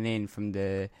coming in from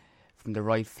the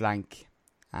right flank,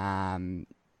 and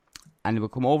they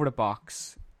would come over the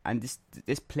box, and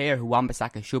this player who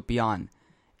Wan-Bissaka should be on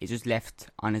is just left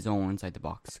on his own inside the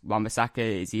box. Wan-Bissaka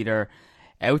is either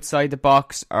outside the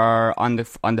box or on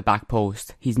the back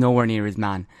post. He's nowhere near his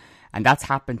man. And that's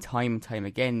happened time and time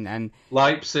again. And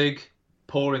Leipzig,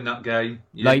 poor in that game.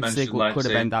 Leipzig could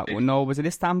have been that one. No, was it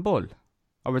Istanbul?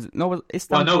 Or was it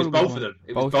Istanbul? No, it was both of them.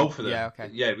 It was both of them. Yeah, okay.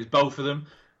 Yeah, it was both of them.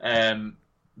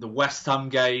 The West Ham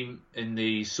game in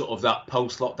the sort of that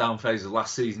post-lockdown phase of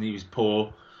last season, he was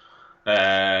poor.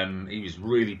 He was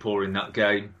really poor in that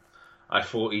game. I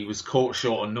thought he was caught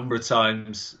short a number of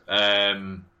times.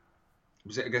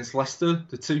 Was it against Leicester,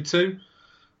 the 2-2?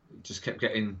 He just kept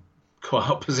getting caught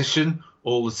out position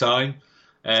all the time.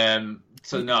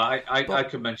 I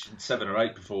could mention 7 or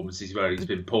 8 performances where he's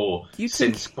been poor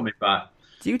since coming back.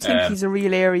 Do you think he's a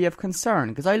real area of concern?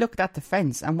 Because I look at that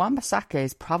defence, and Wan-Bissaka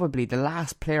is probably the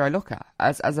last player I look at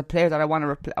as a player that I want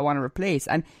to replace.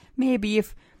 And maybe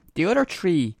if the other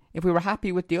 3, if we were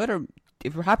happy with the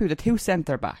 2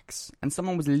 centre backs and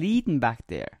someone was leading back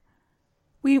there,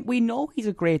 we know he's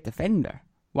a great defender,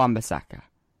 Wan-Bissaka.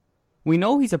 We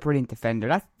know he's a brilliant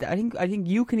defender. I think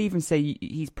you can even say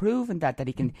he's proven that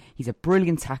he's a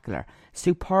brilliant tackler,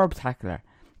 superb tackler.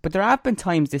 But there have been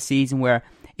times this season where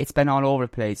it's been all over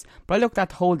the place. But I looked at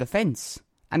the whole defence,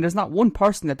 and there's not one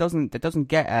person that doesn't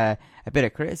get a bit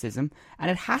of criticism,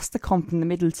 and it has to come from the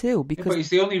middle too. But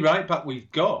he's the only right back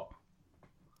we've got.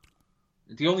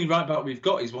 The only right back we've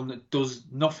got is one that does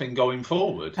nothing going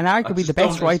forward. And arguably the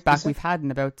best right back we've had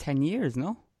in about 10 years,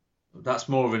 no? That's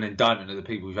more of an indictment of the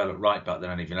people we've had at right back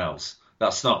than anything else.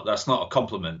 That's not a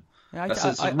compliment. Yeah,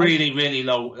 that's a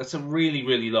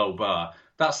really low bar.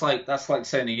 That's like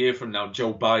saying a year from now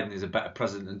Joe Biden is a better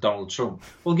president than Donald Trump.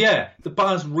 Well, yeah, the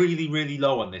bar's really, really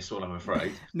low on this one, I'm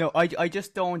afraid. No, I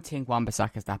just don't think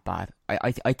Wan-Bissaka is that bad.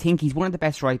 I think he's one of the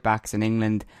best right backs in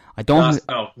England.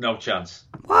 No chance.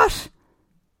 What?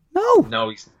 No. No,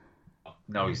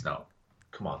 he's not.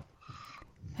 Come on.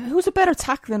 Who's a better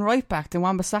tackling right back than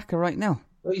Wan-Bissaka right now?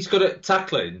 Well, he's good at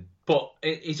tackling, but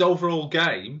his overall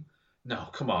game, no,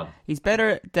 come on. He's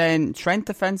better than Trent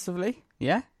defensively,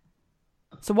 yeah?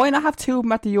 So why not have 2 of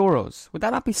them at the Euros? Would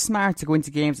that not be smart to go into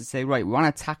games and say, right, we want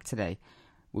to attack today,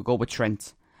 we'll go with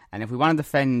Trent. And if we want to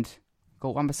defend, go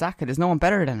Wan-Bissaka. There's no one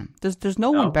better than him. There's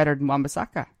no one better than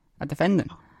Wan-Bissaka at defending.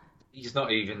 He's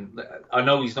not even... I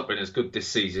know he's not been as good this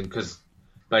season because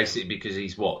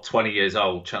he's 20 years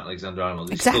old, Trent Alexander-Arnold.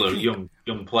 He's still a young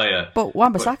player. But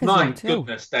Wan-Bissaka's young too. My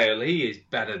goodness, Dale, he's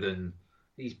better than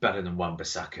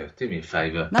Wan-Bissaka. Do me a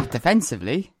favour. Not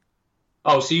defensively.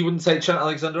 Oh, so you wouldn't take Trent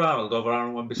Alexander-Arnold over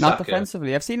Aaron Wan-Bissaka? Not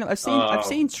defensively. I've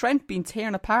seen Trent being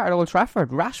torn apart at Old Trafford.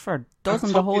 Rashford does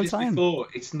them the whole time. Before.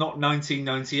 It's not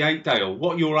 1998, Dale.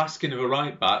 What you're asking of a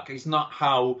right back is not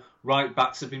how right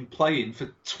backs have been playing for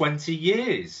 20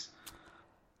 years.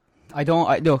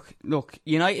 Look.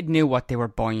 United knew what they were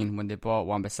buying when they bought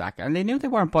Wan-Bissaka, and they knew they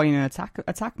weren't buying an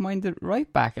attack-minded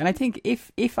right back. And I think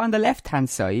if on the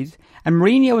left-hand side, and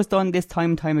Mourinho has done this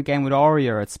time and time again with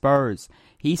Aurier at Spurs,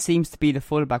 he seems to be the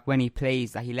fullback when he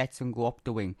plays, that he lets him go up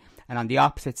the wing. And on the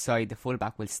opposite side, the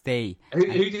fullback will stay. Who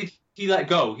did he let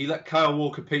go? He let Kyle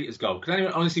Walker-Peters go. Can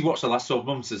anyone honestly watch the last 12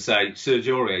 months and say Serge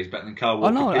Aurier is better than Kyle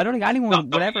Walker-Peters? Oh, no, I don't think anyone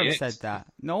would ever have said that.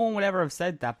 No one would ever have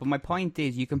said that. But my point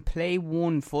is, you can play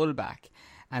one fullback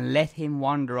and let him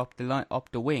wander up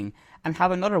the wing, and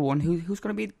have another one who's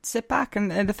going to be sit back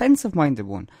and a defensive-minded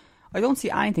one. I don't see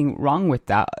anything wrong with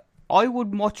that. I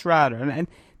would much rather... And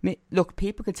look,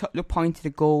 people could point to the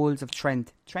goals of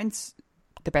Trent. Trent's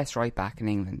the best right back in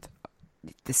England.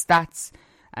 The stats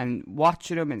and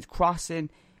watching him and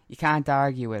crossing, you can't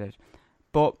argue with it.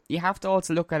 But you have to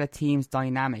also look at a team's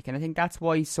dynamic, and I think that's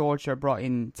why Solskjaer brought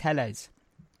in Telles,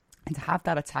 and to have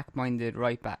that attack-minded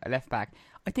left back.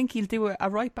 I think he'll do a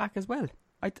right back as well.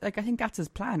 I think that's his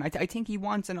plan. I think he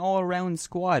wants an all-round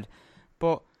squad,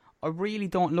 but I really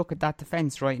don't look at that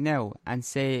defence right now and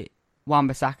say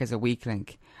Wan-Bissaka is a weak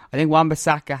link. I think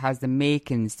Wan-Bissaka has the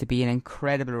makings to be an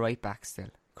incredible right back still.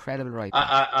 Incredible right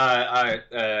back.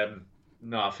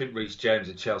 No, I think Reece James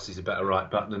at Chelsea's a better right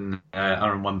back than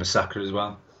Aaron Wan-Bissaka as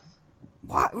well.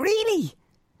 What? Really?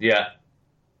 Yeah.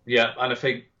 And I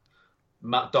think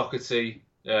Matt Doherty,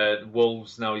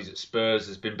 Wolves, now he's at Spurs,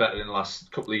 has been better in the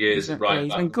last couple of years at right back.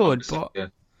 He's been good, but...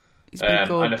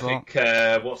 And I think,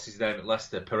 what's his name at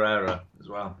Leicester? Pereira as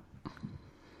well.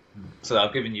 So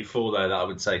I've given you 4 there that I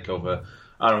would take over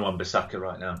Aaron Wan-Bissaka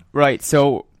right now. Right,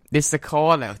 so this is a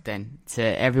call out then to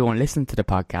everyone listening to the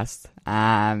podcast.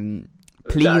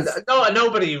 Please.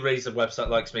 Nobody who reads the website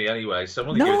likes me anyway, so I'm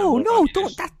only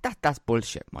don't. That's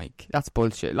bullshit, Mike. That's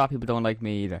bullshit. A lot of people don't like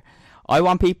me either. I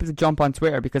want people to jump on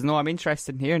Twitter because I'm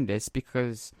interested in hearing this,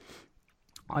 because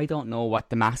I don't know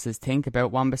what the masses think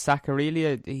about Wan-Bissaka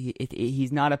really.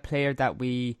 He's not a player that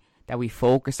we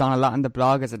focus on a lot on the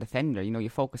blog as a defender. You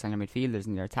focus on your midfielders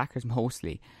and your attackers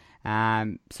mostly.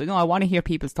 I want to hear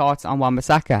people's thoughts on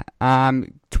Wan-Bissaka.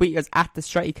 Tweet us at the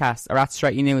StrikeyCast or at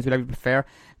Strikey News, whatever you prefer.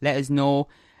 Let us know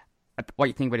what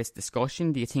you think about this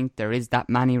discussion. Do you think there is that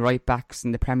many right backs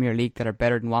in the Premier League that are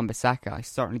better than Wan-Bissaka? I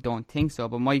certainly don't think so.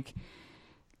 But Mike,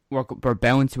 we're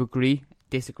bound to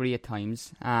disagree at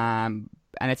times, and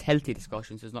it's healthy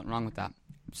discussion, so there's nothing wrong with that.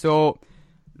 So,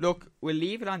 look, we'll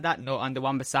leave it on that note on the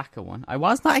Wan-Bissaka one. I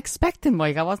was not expecting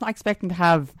to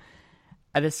have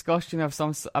a discussion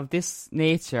of this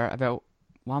nature about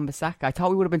Wan-Bissaka. I thought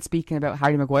we would have been speaking about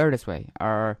Harry Maguire this way,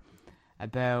 or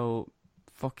about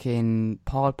fucking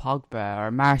Paul Pogba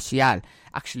or Martial.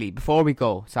 Actually, before we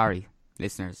go, sorry,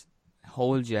 listeners,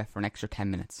 hold you for an extra 10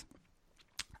 minutes.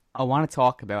 I want to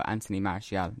talk about Anthony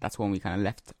Martial. That's one we kind of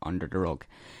left under the rug,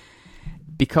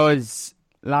 because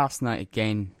last night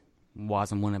again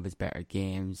wasn't one of his better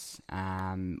games.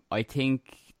 I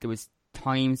think there was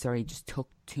times where he just took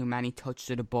too many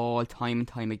touches of the ball time and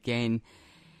time again,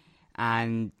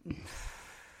 and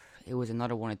it was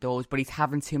another one of those. But he's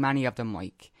having too many of them,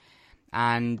 Mike.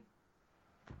 And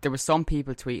there were some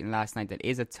people tweeting last night that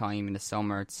is a time in the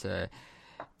summer to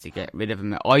get rid of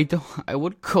him. I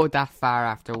wouldn't go that far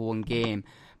after one game,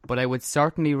 but I would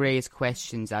certainly raise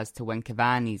questions as to when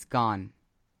Cavani's gone,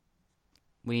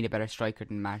 we need a better striker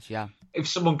than Martial. If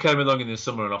someone came along in the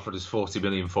summer and offered us 40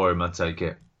 million for him, I'd take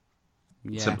it.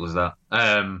 Yeah. Simple as that.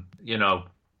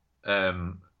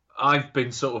 I've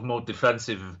been sort of more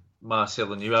defensive of Martial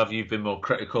than you have. You've been more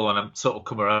critical, and I'm sort of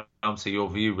come around to your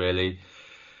view, really.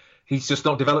 He's just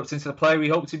not developed into the player we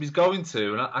hoped he was going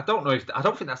to. And I don't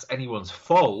think that's anyone's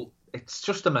fault. It's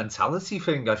just a mentality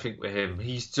thing, I think, with him.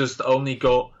 He's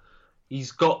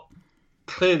got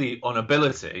clearly on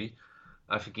ability.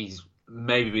 I think he's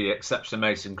maybe the exception of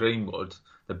Mason Greenwood,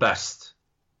 the best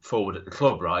forward at the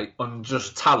club, right? On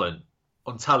talent,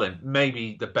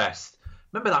 maybe the best.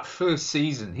 Remember that first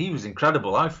season? He was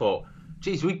incredible. I thought,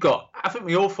 I think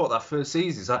we all thought that first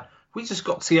season is that we just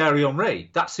got Thierry Henry.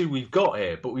 That's who we've got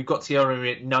here. But we've got Thierry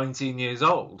Henry at 19 years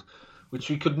old, which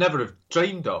we could never have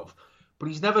dreamed of. But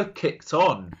he's never kicked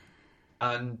on.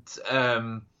 And,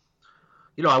 I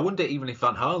wonder even if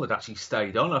Van Gaal had actually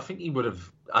stayed on. I think he would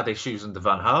have had issues under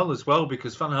Van Gaal as well,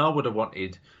 because Van Gaal would have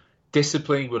wanted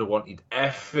discipline, would have wanted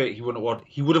effort, he would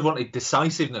have wanted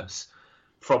decisiveness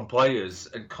from players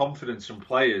and confidence from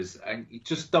players, and you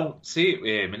just don't see it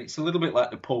with him. And it's a little bit like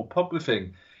the Paul Pogba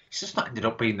thing. he's just not ended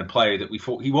up being the player that we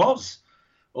thought he was,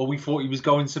 or we thought he was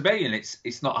going to be, and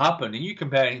it's not happened. And you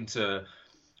compare him to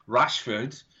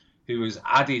Rashford, who has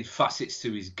added facets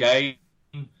to his game.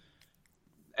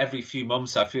 Every few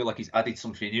months, I feel like he's added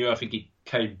something new. I think he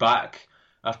came back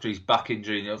after his back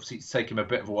injury, and obviously it's taken him a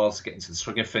bit of a while to get into the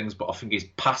swing of things, but I think his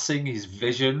passing, his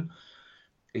vision,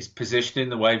 his positioning,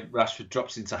 the way Rashford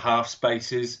drops into half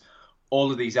spaces,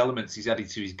 all of these elements he's added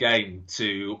to his game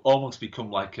to almost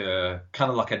become like a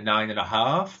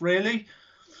 9.5, really,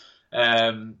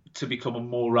 to become a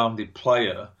more rounded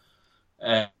player.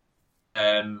 And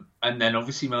then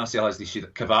obviously Martial has the issue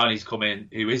that Cavani's come in,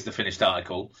 who is the finished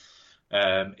article.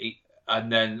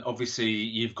 And then obviously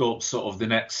you've got sort of the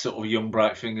next sort of young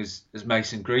bright thing as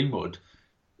Mason Greenwood.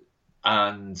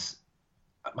 And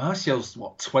Martial's,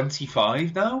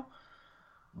 25 now?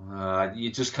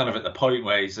 You're just kind of at the point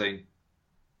where you think,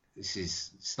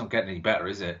 it's not getting any better,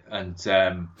 is it? And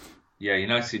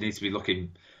United need to be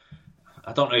looking.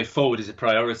 I don't know if forward is a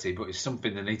priority, but it's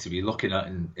something they need to be looking at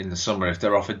in the summer. If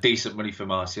they're offered decent money for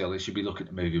Martial, they should be looking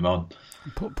to move him on.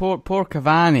 Poor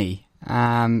Cavani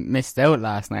missed out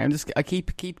last night. I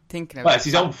keep thinking about. Well, it's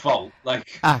his own fault.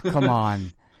 Come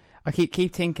on. I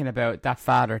keep thinking about that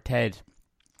Father Ted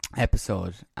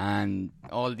episode and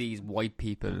all these white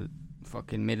people,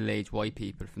 fucking middle-aged white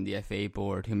people from the FA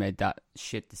board who made that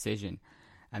shit decision,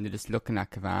 and they're just looking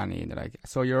at Cavani and they're like,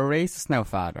 "So you're a racist now,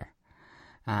 Father?"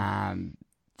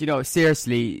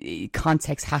 Seriously,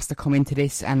 context has to come into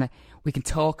this, and we can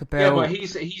talk about. Yeah, but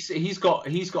he's got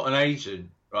an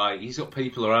agent, right? He's got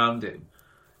people around him.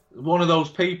 One of those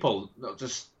people,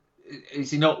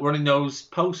 is he not running those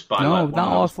posts by? No, not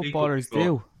all footballers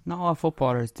do. Not all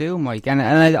footballers do, Mike, and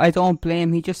I don't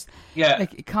blame. He just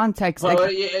context. Well,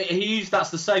 that's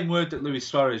the same word that Luis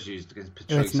Suarez used against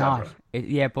Patrice. It's not.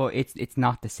 But it's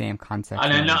not the same context.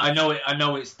 And I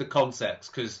know it's the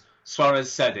context because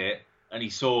Suarez said it, and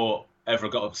he saw Evra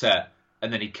got upset,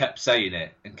 and then he kept saying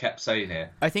it and kept saying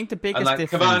it. I think the biggest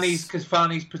difference.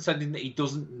 Cavani's pretending that he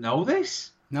doesn't know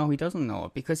this. No, he doesn't know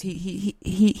it because he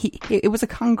it was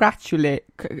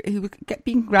he was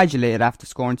being congratulated after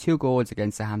scoring 2 goals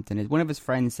against Southampton. One of his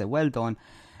friends said, "Well done,"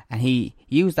 and he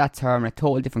used that term in a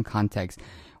totally different context.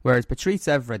 Whereas Patrice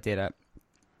Evra did it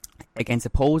against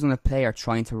opposing a player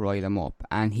trying to rile him up,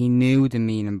 and he knew the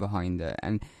meaning behind it.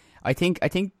 And I think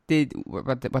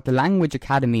what the Language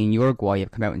Academy in Uruguay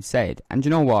have come out and said, and you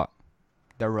know what?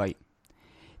 They're right.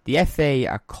 The FA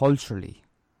are culturally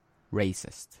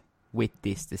racist with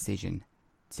this decision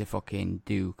to fucking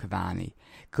do Cavani.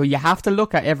 Because you have to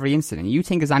look at every incident. You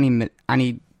think there's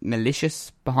any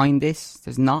malicious behind this?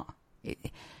 There's not.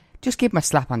 Just give him a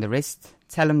slap on the wrist.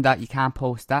 Tell him that you can't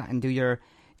post that and do your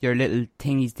little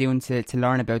thing he's doing to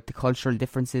learn about the cultural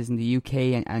differences in the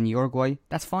UK and Uruguay.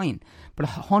 That's fine. But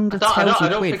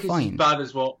 100,000 quid, fine.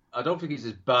 I don't think it's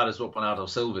as bad as what Bernardo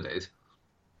Silva did.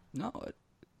 No.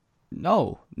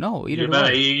 You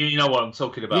know what I'm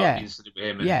talking about. Yeah. The incident with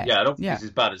him. And, I don't think it's as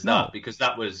bad as that, because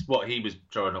that was what he was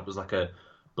drawing up was like a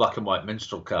black and white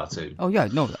minstrel cartoon. Oh yeah,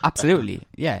 no, absolutely.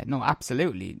 Yeah, no,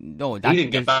 absolutely. No, he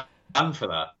didn't get banned for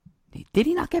that. Did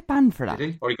he not get banned for that?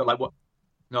 Did he? Or he got what?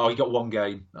 No, he got 1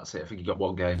 game. That's it. I think he got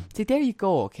 1 game. See, there you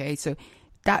go. Okay, so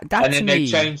that and then they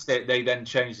changed it. They then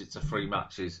changed it to 3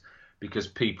 matches because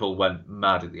people went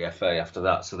mad at the FA after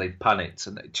that. So they panicked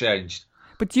and they changed.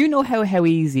 But do you know how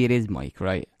easy it is, Mike,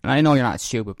 right? And I know you're not a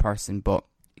stupid person, but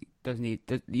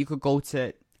you could go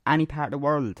to any part of the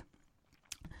world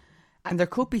and there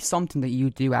could be something that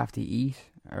you do after you eat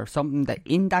or something that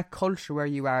in that culture where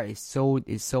you are is so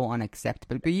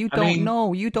unacceptable. But you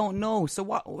don't know. So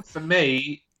what? For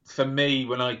me,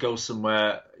 when I go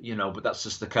somewhere, but that's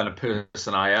just the kind of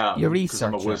person I am. You're researcher.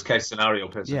 Because I'm a worst case scenario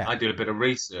person. Yeah. I do a bit of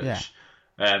research.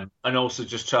 Yeah. And also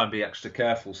just try and be extra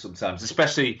careful sometimes,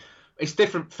 especially. It's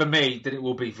different for me than it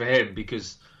will be for him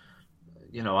because,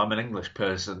 I'm an English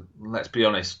person. Let's be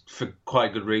honest, for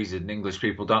quite a good reason. English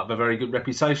people don't have a very good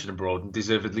reputation abroad, and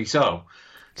deservedly so.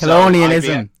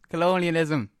 Colonialism.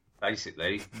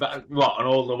 Basically. But what? And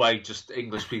all the way just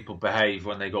English people behave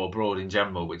when they go abroad in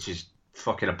general, which is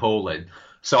fucking appalling.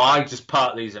 So I just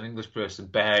partly as an English person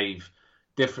behave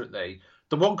differently.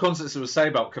 The one concept I would say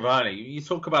about Cavani, you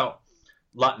talk about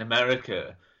Latin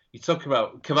America, you talk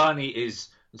about Cavani is...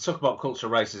 Let's talk about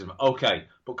cultural racism. Okay,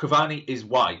 but Cavani is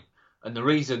white. And the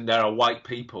reason there are white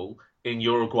people in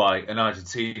Uruguay and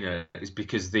Argentina is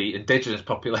because the indigenous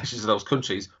populations of those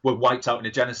countries were wiped out in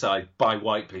a genocide by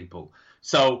white people.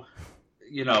 So,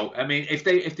 if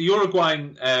the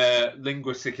Uruguayan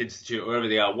Linguistic Institute, or wherever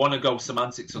they are, want to go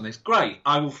semantics on this, great.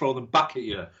 I will throw them back at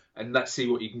you and let's see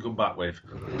what you can come back with.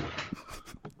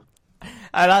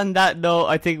 And on that note,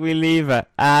 I think we leave it.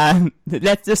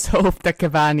 Let's just hope that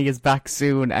Cavani is back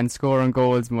soon and scoring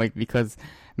goals, Mike, because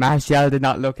Martial did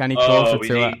not look any closer to it.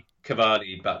 We need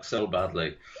Cavani back so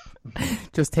badly.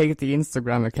 Just take the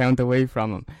Instagram account away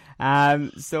from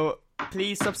him. So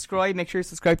please subscribe. Make sure you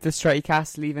subscribe to the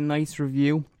Strikecast. Leave a nice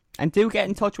review. And do get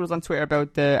in touch with us on Twitter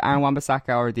about the Aaron Wan-Bissaka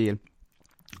ordeal.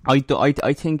 I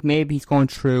think maybe he's going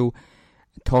through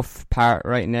a tough part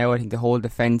right now. I think the whole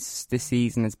defence this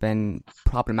season has been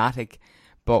problematic.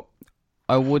 But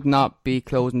I would not be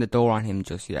closing the door on him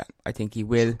just yet. I think he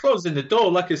will. Closing the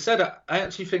door, like I said, I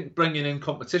actually think bringing in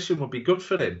competition would be good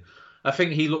for him. I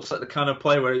think he looks like the kind of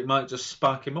player where it might just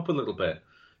spark him up a little bit.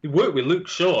 He worked with Luke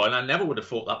Shaw, and I never would have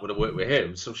thought that would have worked with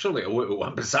him, so surely it'll work with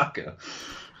Wan-Bissaka.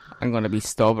 I'm going to be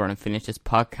stubborn and finish this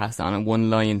podcast on one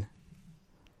line.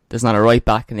 There's not a right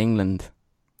back in England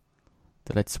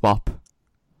that I'd swap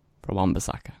for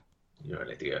Wan-Bissaka. You're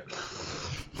an idiot.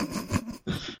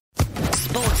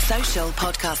 Sports Social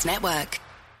Podcast Network.